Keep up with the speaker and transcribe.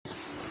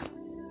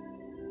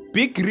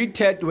Be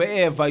greeted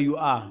wherever you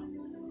are.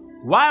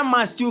 Why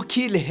must you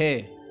kill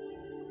her?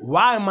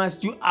 Why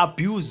must you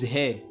abuse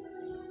her?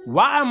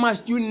 Why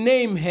must you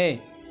name her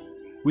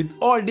with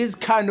all this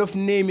kind of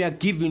name you are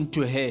giving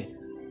to her?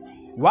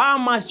 Why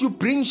must you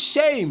bring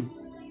shame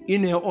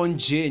in her own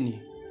journey?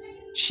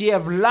 She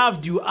have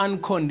loved you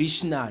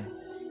unconditionally.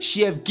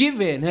 She have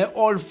given her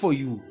all for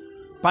you.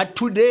 But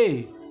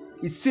today,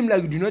 it seems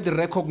like you do not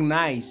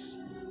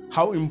recognize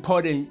how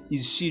important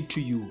is she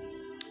to you.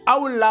 I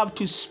would love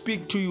to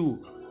speak to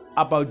you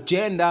about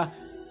gender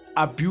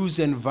abuse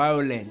and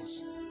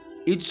violence.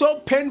 It's so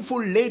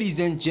painful, ladies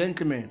and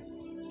gentlemen,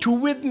 to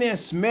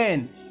witness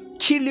men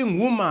killing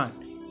women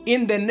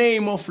in the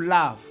name of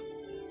love.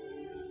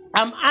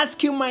 I'm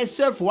asking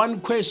myself one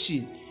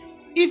question.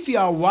 If you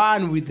are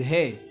one with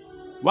her,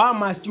 why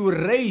must you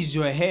raise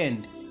your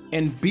hand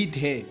and beat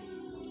her?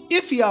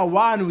 If you are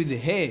one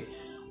with her,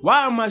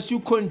 why must you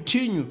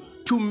continue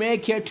to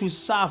make her to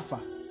suffer?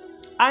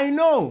 I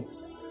know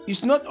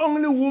it's not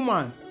only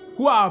women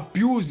who are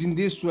abused in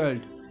this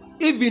world,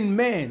 even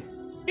men.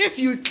 If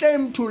you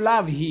claim to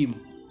love him,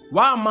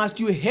 why must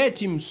you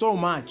hate him so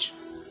much?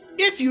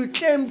 If you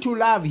claim to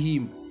love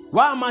him,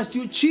 why must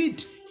you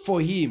cheat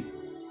for him?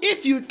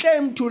 If you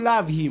claim to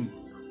love him,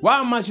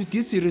 why must you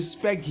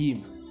disrespect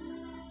him?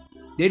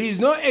 There is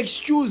no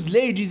excuse,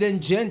 ladies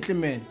and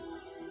gentlemen,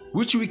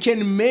 which we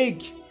can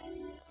make,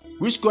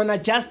 which gonna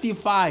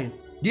justify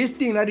this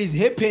thing that is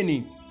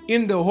happening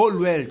in the whole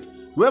world,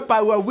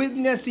 whereby we're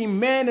witnessing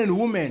men and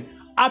women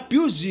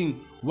abusing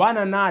one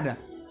another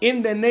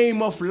in the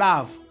name of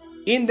love,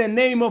 in the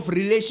name of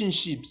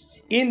relationships,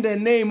 in the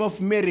name of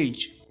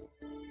marriage.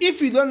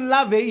 If you don't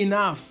love her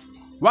enough,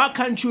 why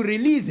can't you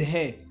release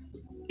her?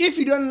 If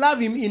you don't love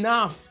him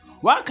enough,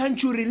 why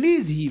can't you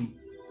release him?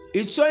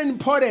 It's so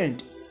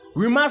important.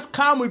 We must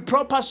come with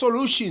proper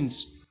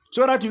solutions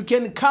so that we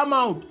can come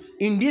out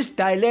in this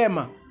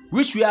dilemma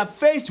which we are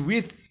faced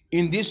with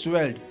in this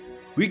world.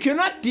 We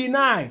cannot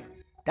deny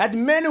that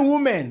many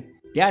women,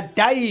 they are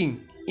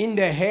dying in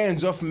the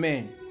hands of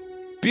men.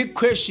 Big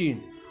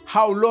question,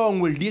 how long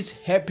will this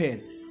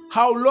happen?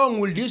 How long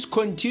will this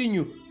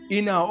continue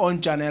in our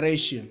own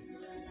generation?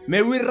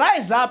 May we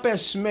rise up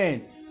as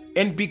men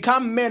and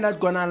become men that are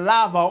gonna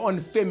love our own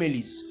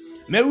families.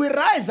 May we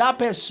rise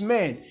up as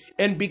men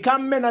and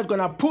become men that are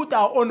gonna put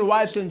our own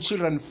wives and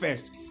children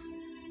first.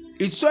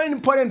 It's so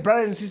important,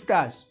 brothers and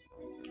sisters.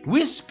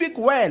 We speak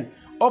well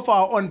of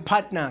our own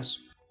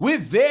partners. We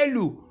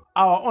value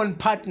our own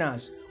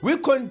partners. We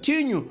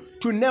continue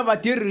to never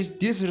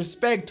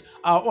disrespect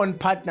our own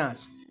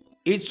partners.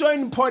 It's so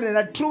important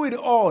that through it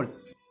all,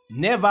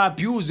 never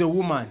abuse a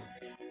woman.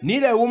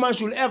 Neither a woman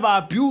should ever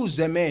abuse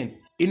a man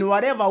in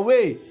whatever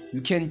way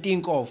you can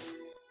think of.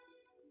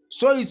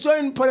 So it's so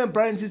important,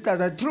 brothers and sisters,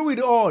 that through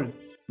it all,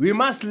 we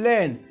must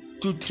learn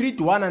to treat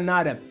one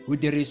another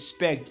with the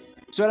respect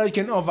so that we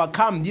can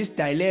overcome this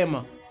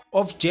dilemma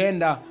of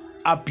gender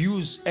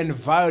abuse and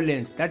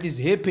violence that is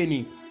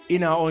happening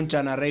in our own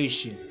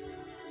generation.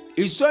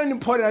 It's so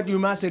important that we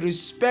must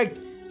respect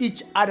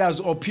each other's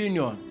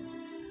opinion.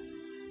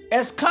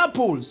 As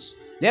couples,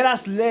 let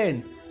us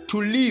learn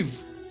to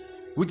live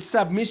with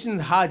submission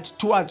heart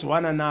towards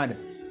one another.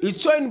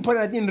 It's so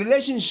important that in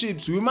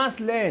relationships, we must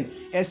learn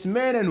as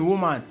men and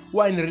women who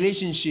are in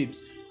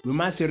relationships, we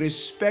must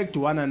respect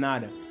one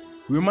another.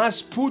 We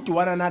must put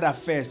one another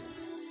first.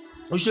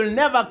 We should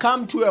never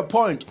come to a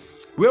point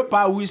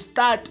whereby we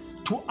start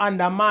to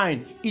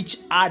undermine each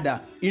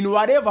other in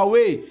whatever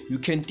way you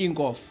can think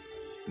of.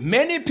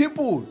 Many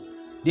people,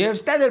 they have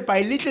started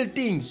by little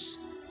things,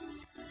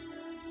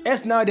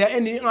 as now they are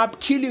ending up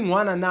killing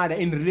one another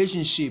in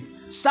relationship.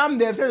 Some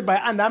they have started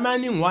by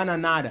undermining one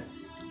another.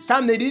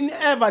 Some they didn't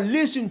ever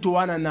listen to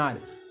one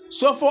another.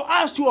 So for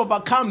us to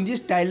overcome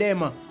this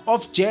dilemma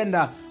of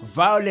gender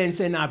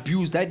violence and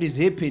abuse that is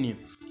happening,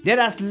 let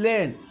us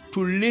learn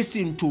to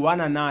listen to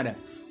one another.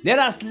 Let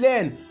us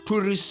learn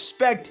to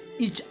respect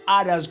each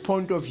other's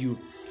point of view.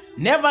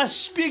 Never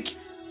speak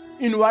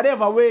in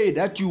whatever way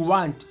that you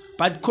want,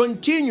 but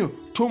continue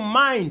to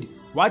mind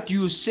what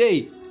you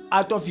say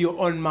out of your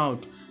own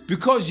mouth,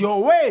 because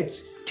your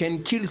words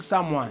can kill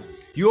someone.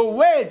 Your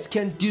words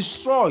can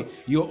destroy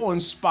your own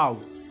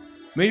spouse.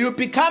 May you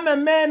become a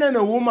man and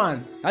a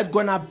woman that's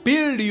gonna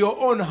build your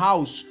own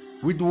house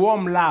with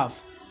warm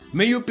love.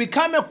 May you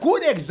become a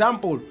good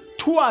example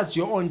towards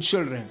your own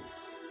children.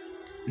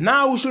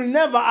 Now we should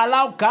never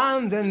allow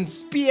guns and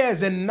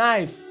spears and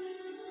knives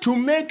to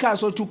make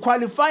us or to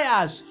qualify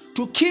us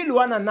to kill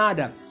one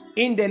another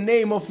in the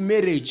name of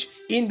marriage,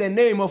 in the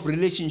name of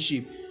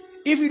relationship.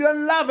 If you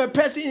don't love a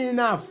person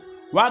enough,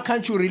 why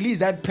can't you release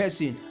that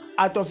person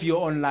out of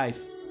your own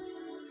life?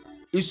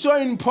 It's so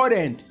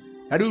important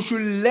that you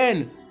should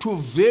learn to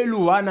value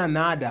one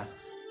another,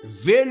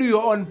 value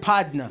your own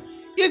partner.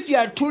 If you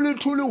are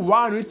truly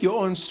one with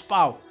your own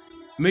spouse,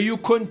 may you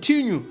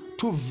continue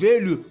to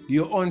value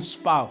your own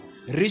spouse,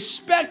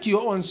 respect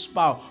your own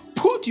spouse,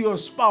 put your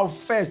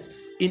spouse first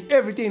in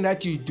everything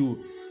that you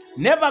do.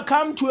 Never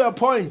come to a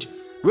point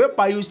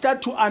whereby you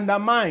start to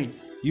undermine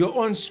your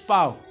own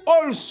spouse.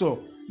 Also,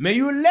 May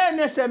you learn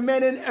as a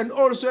man and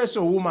also as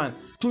a woman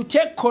to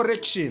take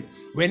correction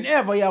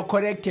whenever you are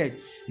corrected.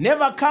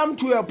 Never come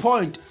to a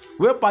point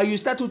whereby you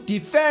start to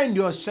defend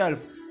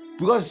yourself,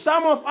 because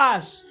some of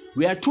us,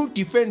 we are too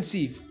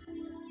defensive.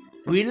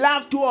 We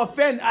love to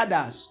offend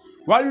others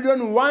while you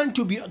don't want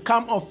to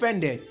become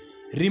offended.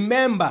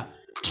 Remember,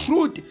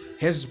 truth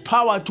has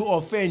power to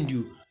offend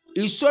you.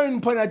 It's so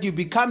important that you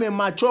become a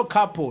mature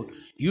couple.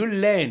 You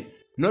learn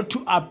not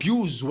to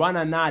abuse one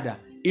another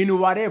in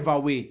whatever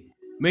way.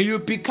 May you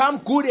become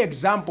good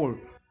example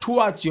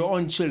towards your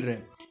own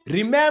children.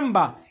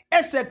 Remember,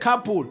 as a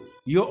couple,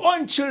 your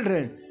own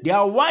children, they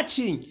are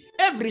watching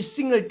every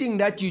single thing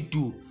that you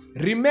do.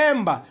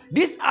 Remember,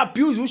 this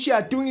abuse which you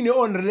are doing in your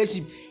own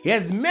relationship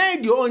has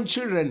made your own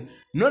children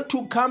not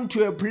to come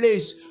to a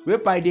place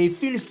whereby they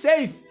feel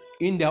safe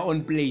in their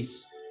own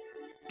place.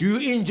 Do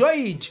you enjoy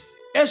it?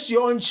 As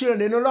your own children,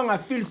 they no longer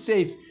feel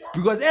safe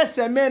because as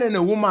a man and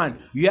a woman,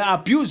 you are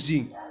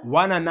abusing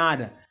one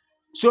another.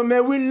 So may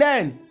we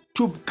learn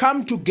to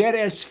come together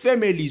as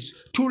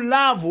families, to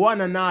love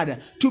one another,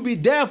 to be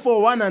there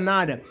for one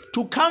another,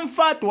 to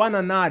comfort one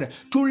another,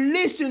 to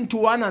listen to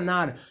one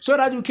another, so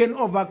that we can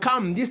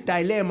overcome this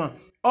dilemma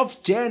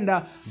of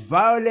gender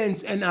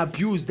violence and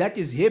abuse that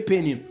is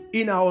happening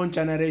in our own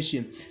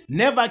generation.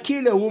 Never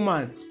kill a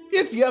woman.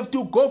 If you have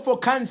to go for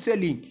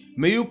counseling,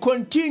 may you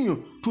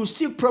continue to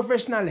seek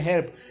professional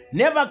help.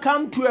 Never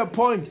come to a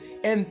point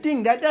and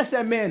think that as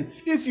a man,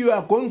 if you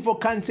are going for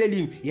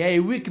counseling, you are a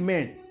weak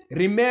man.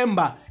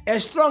 Remember, a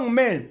strong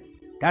man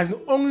does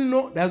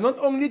not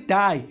only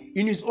die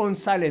in his own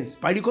silence,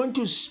 but he's going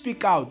to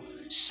speak out.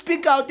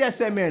 Speak out as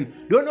a man.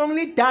 Don't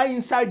only die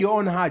inside your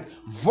own heart.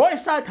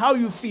 Voice out how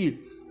you feel.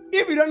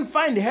 If you don't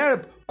find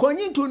help,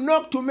 continue to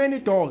knock too many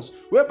doors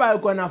whereby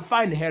you're going to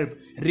find help.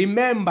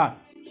 Remember,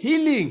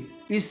 healing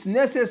is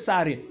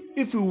necessary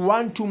if we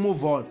want to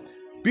move on.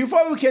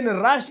 Before we can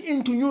rush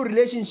into new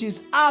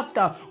relationships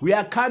after we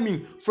are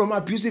coming from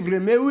abusive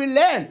relationship, may we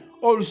learn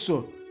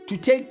also to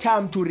take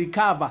time to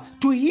recover,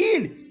 to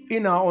heal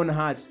in our own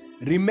hearts.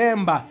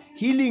 Remember,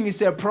 healing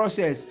is a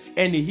process,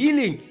 and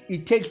healing,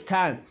 it takes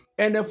time.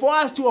 And for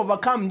us to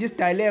overcome this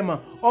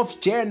dilemma of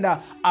gender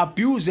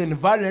abuse and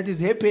violence that is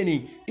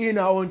happening in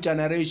our own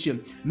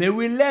generation, may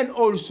we learn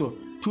also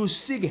to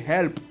seek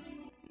help.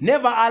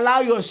 Never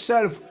allow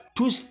yourself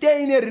to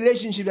stay in a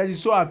relationship that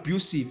is so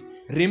abusive.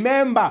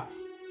 Remember,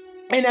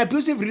 an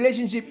abusive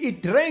relationship,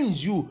 it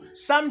drains you.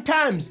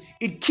 Sometimes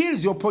it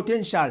kills your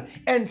potential,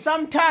 and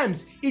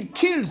sometimes it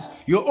kills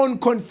your own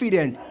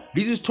confidence.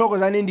 This is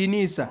Thokozani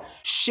Ndinisa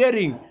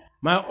sharing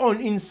my own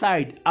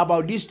insight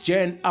about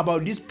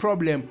this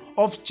problem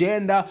of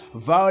gender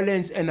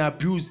violence and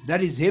abuse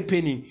that is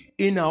happening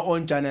in our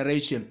own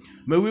generation.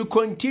 May we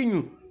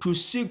continue to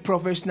seek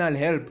professional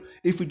help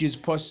if it is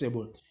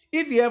possible.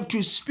 If you have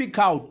to speak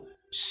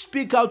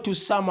out to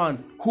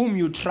someone whom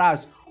you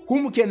trust,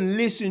 whom can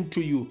listen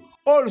to you.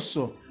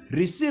 Also,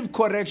 receive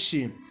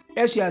correction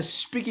as you are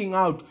speaking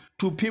out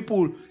to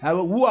people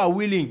who are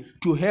willing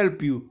to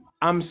help you.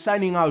 I'm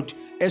signing out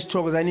as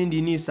Thokozani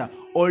Ndinisa,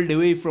 all the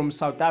way from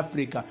South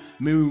Africa.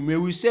 May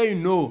we say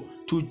no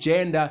to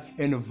gender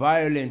and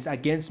violence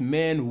against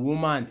men,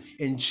 women,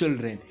 and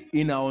children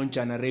in our own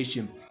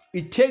generation.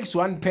 It takes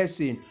one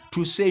person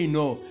to say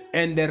no,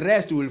 and the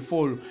rest will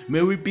follow.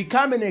 May we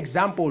become an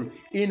example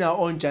in our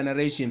own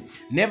generation.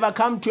 Never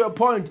come to a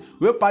point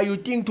whereby you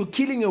think to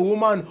killing a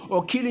woman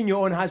or killing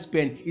your own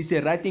husband is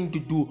a right thing to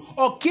do,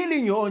 or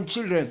killing your own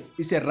children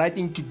is a right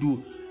thing to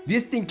do.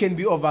 This thing can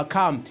be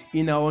overcome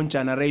in our own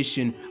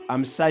generation.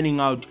 I'm signing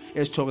out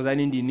as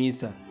Thokozani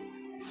Ndinisa.